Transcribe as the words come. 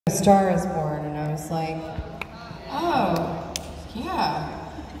Star is born, and I was like, oh, yeah.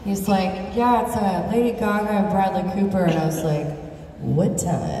 He's like, yeah, it's Lady Gaga and Bradley Cooper, and I was like, what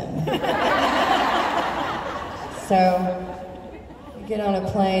time? So, we get on a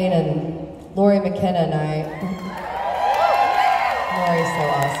plane, and Lori McKenna and I, Lori's so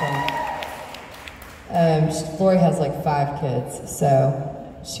awesome. Lori has like 5 kids,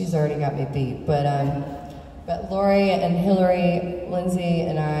 so she's already got me beat, but Lori and Hillary, Lindsay,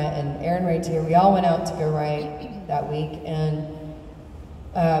 and I, and Aaron Ratier, we all went out to go write that week, and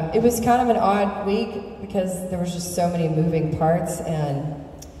it was kind of an odd week because there was just so many moving parts, and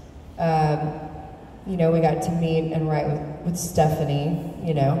you know, we got to meet and write with Stephanie,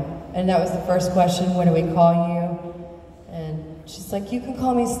 you know, and that was the first question, what do we call you? And she's like, you can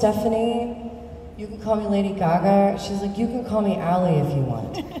call me Stephanie, you can call me Lady Gaga. She's like, you can call me Allie if you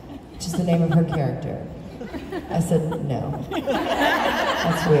want, which is the name of her character. I said, no.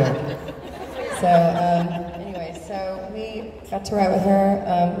 That's weird. So, anyway, so we got to write with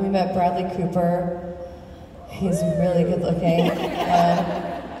her. We met Bradley Cooper. He's really good looking.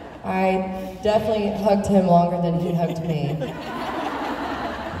 I definitely hugged him longer than he hugged me.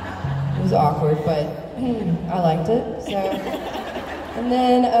 It was awkward, but I liked it. So, and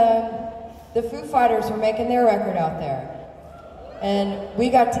then the Foo Fighters were making their record out there. And we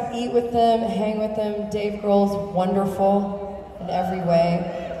got to eat with them, hang with them. Dave Grohl's wonderful in every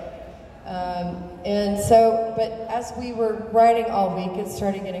way. And so, but as we were writing all week, it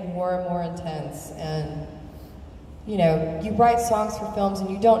started getting more and more intense. And, you know, you write songs for films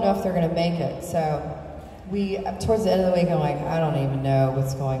and you don't know if they're gonna make it. So we, towards the end of the week, I'm like, I don't even know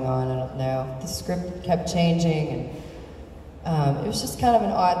what's going on, I don't know. The script kept changing, and it was just kind of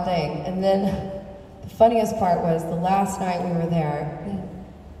an odd thing. And then, the funniest part was the last night we were there,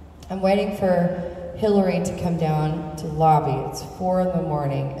 I'm waiting for Hillary to come down to the lobby. It's 4 in the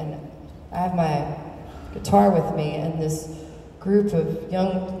morning, and I have my guitar with me, and this group of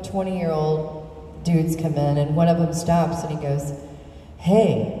young 20-year-old dudes come in, and one of them stops and he goes,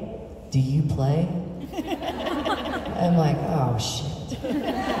 hey, do you play? I'm like, oh shit.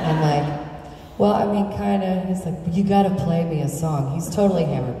 I'm like, well, I mean, kinda. He's like, you gotta play me a song. He's totally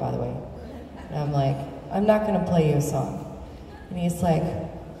hammered, by the way. And I'm like, I'm not gonna play you a song. And he's like,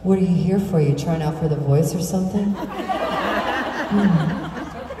 what are you here for? You trying out for The Voice or something?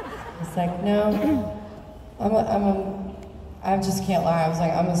 It's like, no, I just can't lie. I was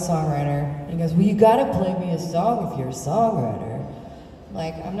like, I'm a songwriter. And he goes, well, you gotta play me a song if you're a songwriter. I'm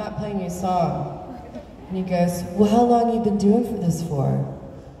like, I'm not playing you a song. And he goes, well, how long you been doing for this for?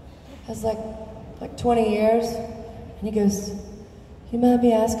 I was like 20 years. And he goes, you mind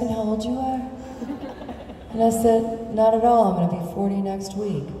me asking how old you are? And I said, not at all, I'm gonna be 40 next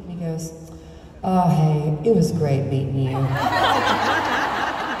week. And he goes, oh, hey, it was great meeting you. And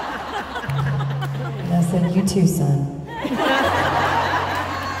I said, you too, son.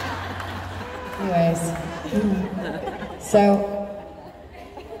 Anyways, so,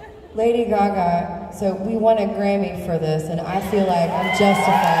 Lady Gaga, so we won a Grammy for this, and I feel like I'm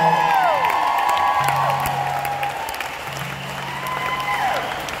justified.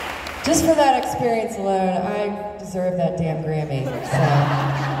 Just for that experience alone, I deserve that damn Grammy. So,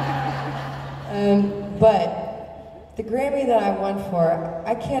 but the Grammy that I won for,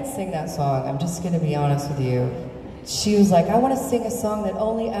 I can't sing that song. I'm just going to be honest with you. She was like, I want to sing a song that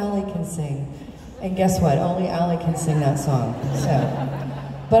only Allie can sing. And guess what? Only Allie can sing that song. So,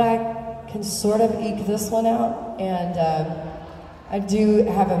 but I can sort of eke this one out, and I do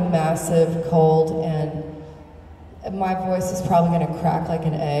have a massive cold, and my voice is probably going to crack like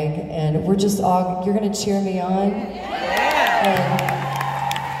an egg, and we're just all, you're going to cheer me on. And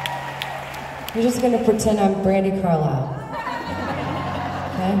you're just going to pretend I'm Brandy Carlisle.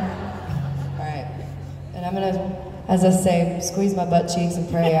 Okay? All right. And I'm going to, as I say, squeeze my butt cheeks and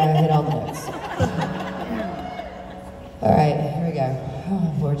pray I hit all the notes. All right, here we go.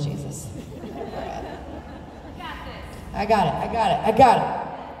 Oh, Lord Jesus. I got it.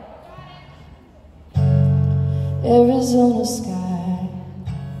 Arizona sky,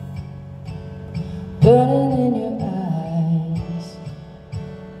 burning in your eyes.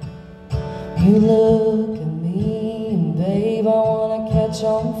 You look at me, and babe, I wanna catch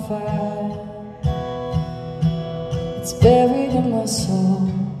on fire. It's buried in my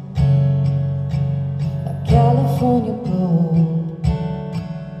soul, like California gold.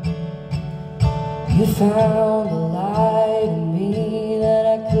 You found a light in me that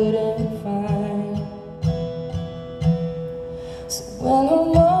I couldn't find. So when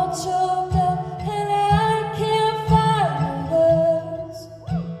I'm all choked up and I can't find the words,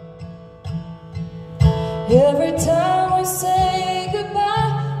 every time we say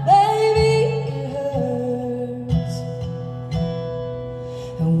goodbye,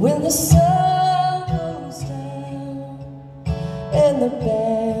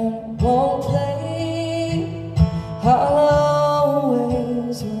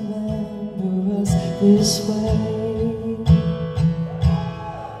 this way.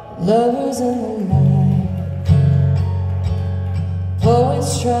 Lovers in the night,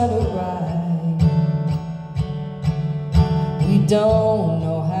 poets try to write. We don't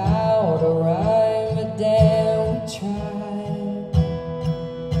know how to rhyme, but damn we try.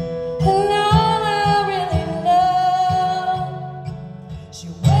 And all I really know is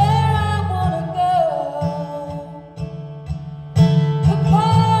you're where I wanna go. A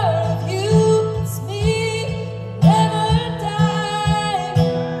part of you, it's me, never die.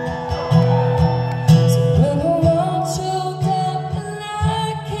 So when I'm all choked up and I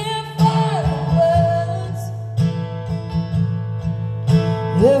can't find the words,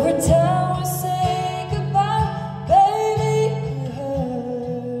 every time we say goodbye, baby, it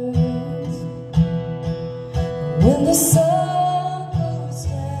hurts. When the sun goes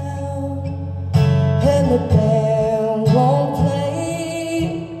down and the band won't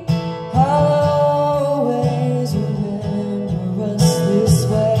play, I'll always remember us this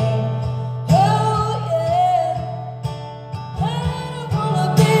way. Oh yeah, I don't wanna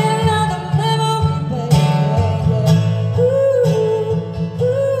be another memory, baby. Ooh,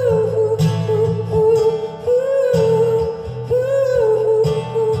 ooh, ooh, ooh, ooh,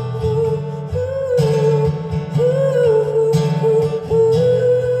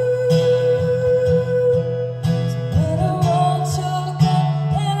 when I'm all choked up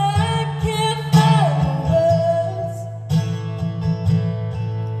and I can't find the words,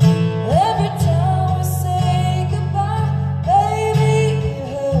 every time we say goodbye, baby, it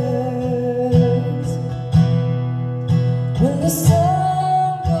hurts. When the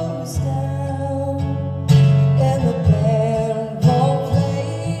sun goes down and the band won't play,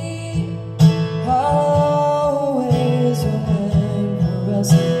 I'll always remember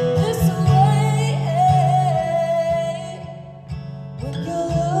us this way. When you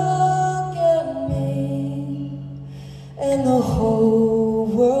look at me and the whole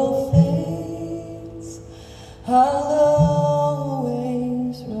world fades, I'll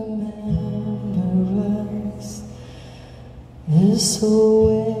always remember us this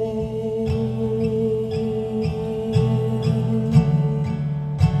way.